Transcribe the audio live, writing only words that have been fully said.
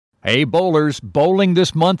Hey bowlers, Bowling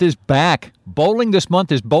This Month is back. Bowling This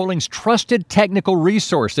Month is bowling's trusted technical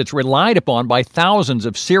resource that's relied upon by thousands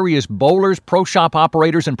of serious bowlers, pro shop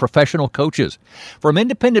operators, and professional coaches. From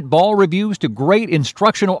independent ball reviews to great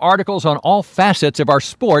instructional articles on all facets of our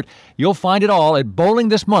sport, you'll find it all at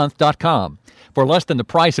bowlingthismonth.com. For less than the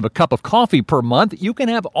price of a cup of coffee per month, you can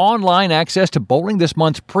have online access to Bowling This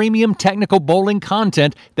Month's premium technical bowling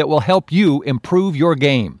content that will help you improve your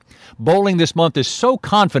game. Bowling This Month is so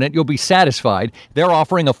confident you'll be satisfied, they're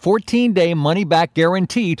offering a 14-day money-back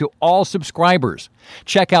guarantee to all subscribers.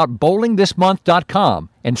 Check out bowlingthismonth.com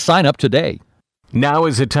and sign up today. Now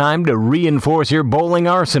is the time to reinforce your bowling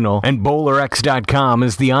arsenal, and BowlerX.com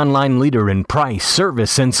is the online leader in price,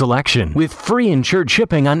 service, and selection, with free insured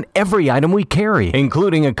shipping on every item we carry,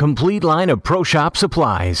 including a complete line of pro shop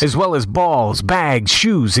supplies, as well as balls, bags,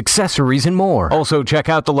 shoes, accessories, and more. Also, check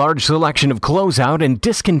out the large selection of closeout and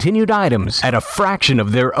discontinued items at a fraction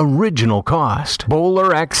of their original cost.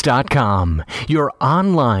 BowlerX.com, your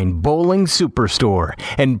online bowling superstore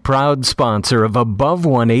and proud sponsor of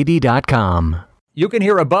Above180.com. You can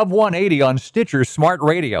hear Above 180 on Stitcher Smart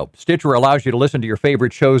Radio. Stitcher allows you to listen to your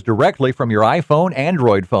favorite shows directly from your iPhone,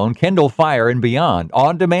 Android phone, Kindle Fire, and beyond,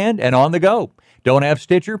 on demand and on the go. Don't have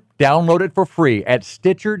Stitcher? Download it for free at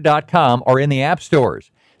Stitcher.com or in the app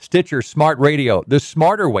stores. Stitcher Smart Radio, the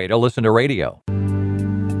smarter way to listen to radio.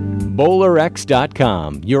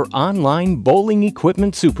 BowlerX.com, your online bowling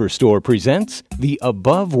equipment superstore, presents the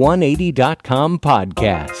Above180.com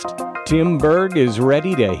podcast. Tim Berg is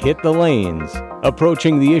ready to hit the lanes,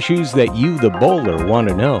 approaching the issues that you, the bowler, want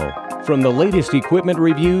to know. From the latest equipment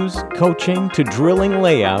reviews, coaching, to drilling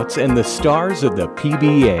layouts, and the stars of the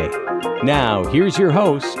PBA. Now, here's your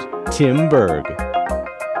host, Tim Berg.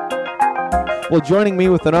 Well, joining me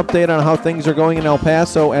with an update on how things are going in El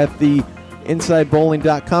Paso at the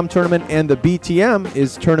InsideBowling.com tournament and the BTM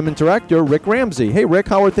is Tournament Director Rick Ramsey. Hey, Rick,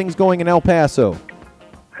 how are things going in El Paso?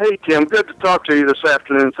 Hey, Tim, good to talk to you this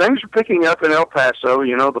afternoon. Things are picking up in El Paso.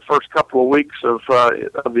 You know, the first couple of weeks of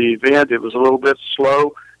the event, it was a little bit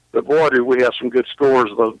slow. But, boy, did we have some good scores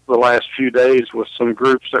the last few days with some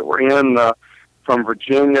groups that were in from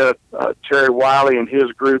Virginia. Terry Wiley and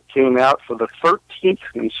his group came out for the 13th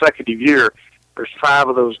consecutive year. There's 5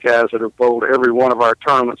 of those guys that have bowled every one of our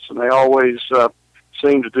tournaments, and they always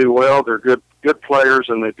seem to do well. They're good players,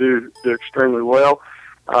 and they do extremely well.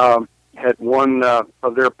 Had one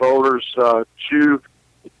of their bowlers, Chu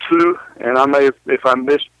Tu, and if I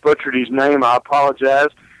butchered his name, I apologize.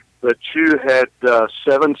 But Chu had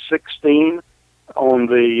 716 on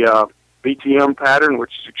the BTM pattern,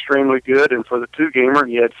 which is extremely good, and for the 2-gamer,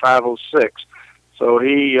 he had 506. So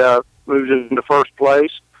he moved into first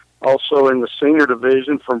place. Also in the senior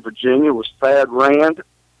division from Virginia was Thad Rand,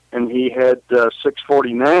 and he had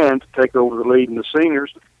 649 to take over the lead in the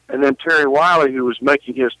seniors. And then Terry Wiley, who was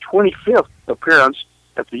making his 25th appearance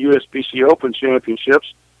at the USBC Open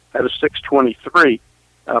Championships, had a 623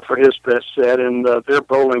 for his best set. And they're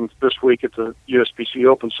bowling this week at the USBC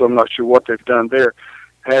Open, so I'm not sure what they've done there.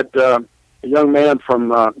 Had a young man from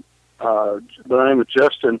the name of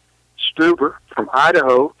Justin Stuber from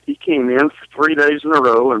Idaho. He came in for 3 days in a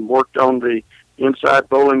row and worked on the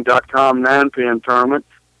InsideBowling.com 9-pin tournament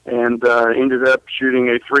and ended up shooting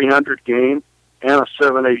a 300 game and a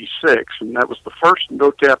 786, and that was the first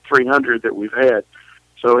no-tap 300 that we've had.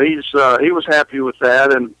 So he was happy with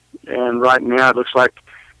that, and right now it looks like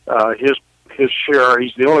his share,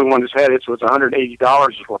 he's the only one that's had it, so it's $180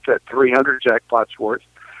 is what that 300 jackpot's worth.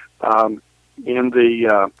 In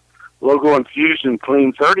the Logo Infusion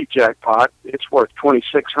Clean 30 jackpot, it's worth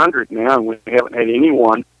 $2,600 now, and we haven't had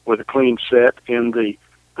anyone with a clean set in the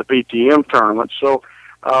BTM tournament. So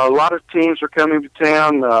a lot of teams are coming to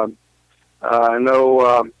town. I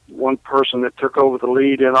know one person that took over the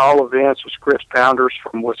lead in all events was Chris Pounders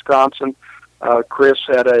from Wisconsin. Chris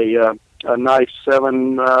had a nice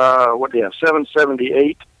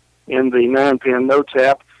 778 in the 9-pin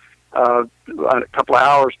no-tap a couple of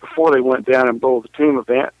hours before they went down and bowled the team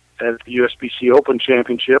event at the USBC Open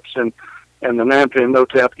Championships, and the 9-pin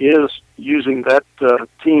no-tap is using that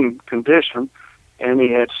team condition, and he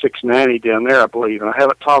had 690 down there, I believe. And I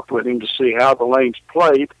haven't talked with him to see how the lanes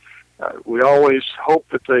played. We always hope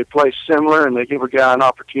that they play similar and they give a guy an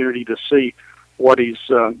opportunity to see what he's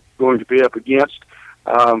going to be up against.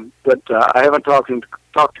 But I haven't talked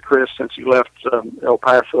to Chris since he left El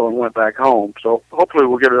Paso and went back home. So hopefully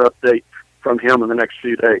we'll get an update from him in the next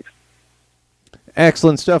few days.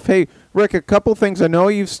 Excellent stuff. Hey, Rick, a couple things. I know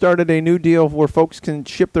you've started a new deal where folks can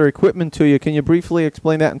ship their equipment to you. Can you briefly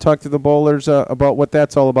explain that and talk to the bowlers about what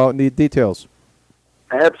that's all about and the details?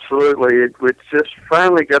 Absolutely. We just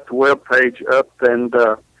finally got the web page up, and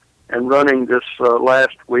and running this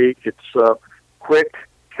last week. It's Quick,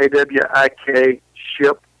 KWIK,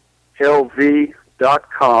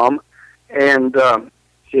 shiplv.com, and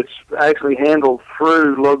it's actually handled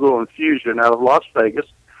through Logo Infusion out of Las Vegas.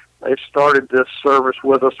 They started this service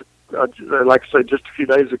with us, like I said, just a few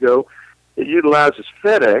days ago. It utilizes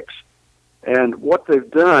FedEx, and what they've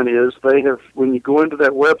done is they have, when you go into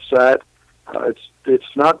that website,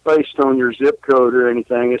 it's not based on your zip code or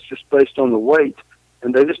anything. It's just based on the weight,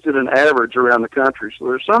 and they just did an average around the country. So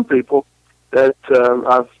there's some people that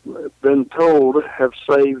I've been told have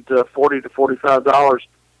saved $40 to $45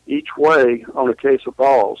 each way on a case of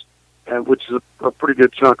balls, and which is a pretty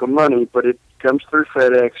good chunk of money. But it comes through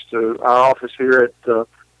FedEx to our office here at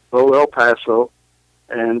Bowl El Paso,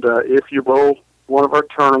 and if you bowl one of our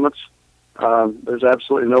tournaments, there's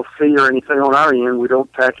absolutely no fee or anything on our end. We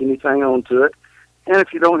don't tack anything onto it. And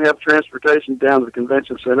if you don't have transportation down to the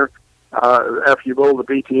convention center after you bowl the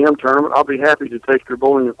BTM tournament, I'll be happy to take your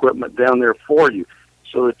bowling equipment down there for you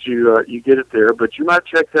so that you get it there. But you might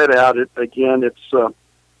check that out. Again, it's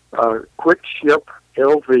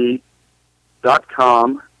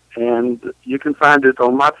QuickShipLV.com, and you can find it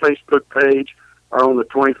on my Facebook page or on the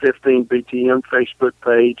 2015 BTM Facebook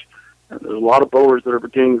page. There's a lot of bowlers that are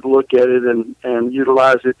beginning to look at it and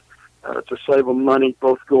utilize it to save them money,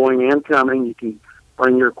 both going and coming. You can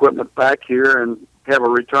bring your equipment back here and have a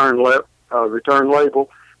return label,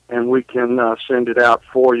 and we can send it out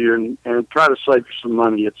for you and try to save you some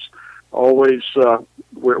money. It's always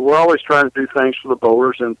we're always trying to do things for the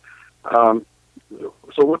bowlers, and so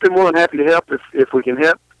we'll be more than happy to help if we can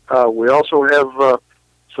help. We also have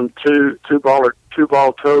some two ball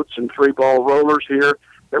totes and 3-ball rollers here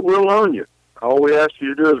that we'll loan you. All we ask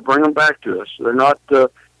you to do is bring them back to us. They're not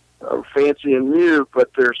fancy and new,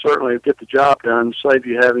 but they're certainly get the job done, save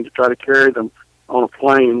you having to try to carry them on a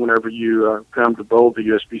plane whenever you come to bowl the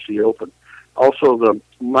USBC Open. Also,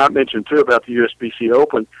 might mention too about the USBC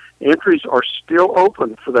Open, entries are still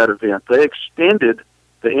open for that event. They extended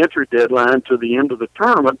the entry deadline to the end of the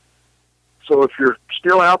tournament. So if you're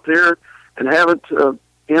still out there and haven't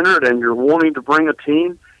entered and you're wanting to bring a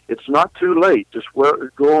team, it's not too late. Just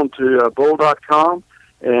go on to bowl.com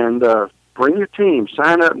and bring your team,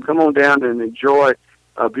 sign up, and come on down and enjoy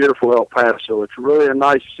beautiful El Paso. It's really a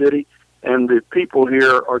nice city, and the people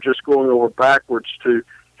here are just going over backwards to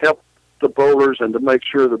help the bowlers and to make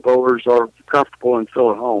sure the bowlers are comfortable and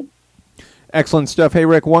feel at home. Excellent stuff. Hey,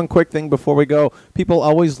 Rick, one quick thing before we go. People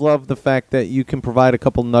always love the fact that you can provide a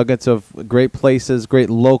couple nuggets of great places, great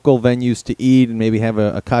local venues to eat, and maybe have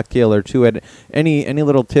a cocktail or two. Any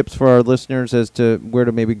little tips for our listeners as to where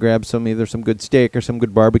to maybe grab either some good steak or some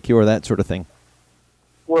good barbecue or that sort of thing?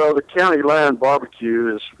 Well, the County Line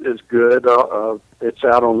Barbecue is good. It's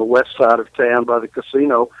out on the west side of town by the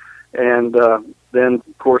casino. And then,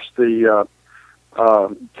 of course, the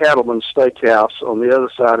Cattleman's Steakhouse on the other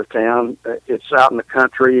side of town. It's out in the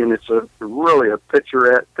country, and it's really a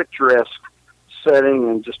picturesque setting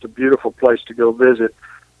and just a beautiful place to go visit.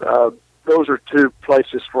 Those are two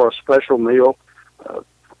places for a special meal.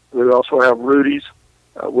 We also have Rudy's,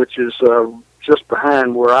 which is just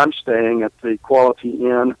behind where I'm staying at the Quality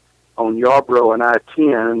Inn on Yarborough and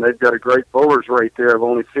I-10, and they've got a great bowler's rate there of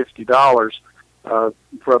only $50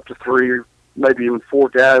 for up to 3, maybe even 4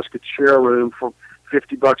 guys could share a room for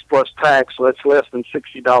 $50 plus tax, so that's less than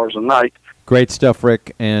 $60 a night. Great stuff,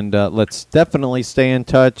 Rick, and let's definitely stay in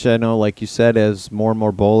touch. I know, like you said, as more and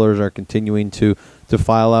more bowlers are continuing to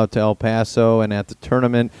file out to El Paso and at the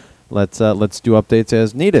tournament, let's do updates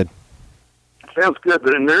as needed. Sounds good,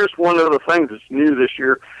 and there's one other thing that's new this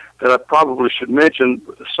year that I probably should mention.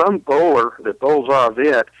 Some bowler that bowls our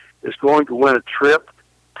event is going to win a trip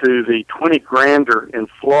to the 20 Grander in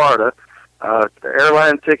Florida. The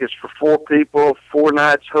airline tickets for 4 people, 4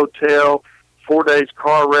 nights hotel, 4 days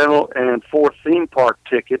car rental, and 4 theme park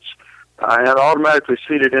tickets. And automatically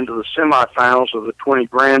seated into the semifinals of the 20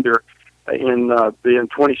 Grander in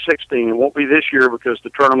 2016. It won't be this year because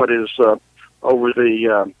the tournament is over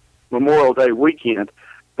the Memorial Day weekend.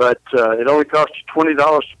 But it only costs you $20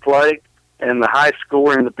 to play, and the high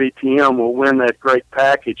scorer in the BTM will win that great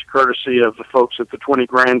package courtesy of the folks at the 20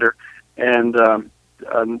 Grander and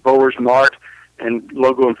Bowlers Mart and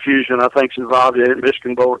Logo Infusion, I think, is involved in it.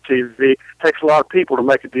 Michigan Bowler TV. It takes a lot of people to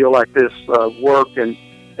make a deal like this work and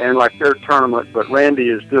like their tournament, but Randy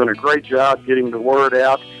is doing a great job getting the word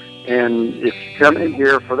out. And if you come in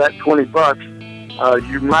here for that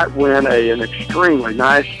 $20, you might win an extremely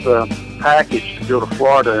nice package to go to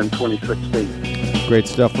Florida in 2016. Great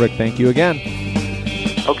stuff, Rick. Thank you again.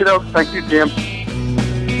 Okay, thank you, Jim.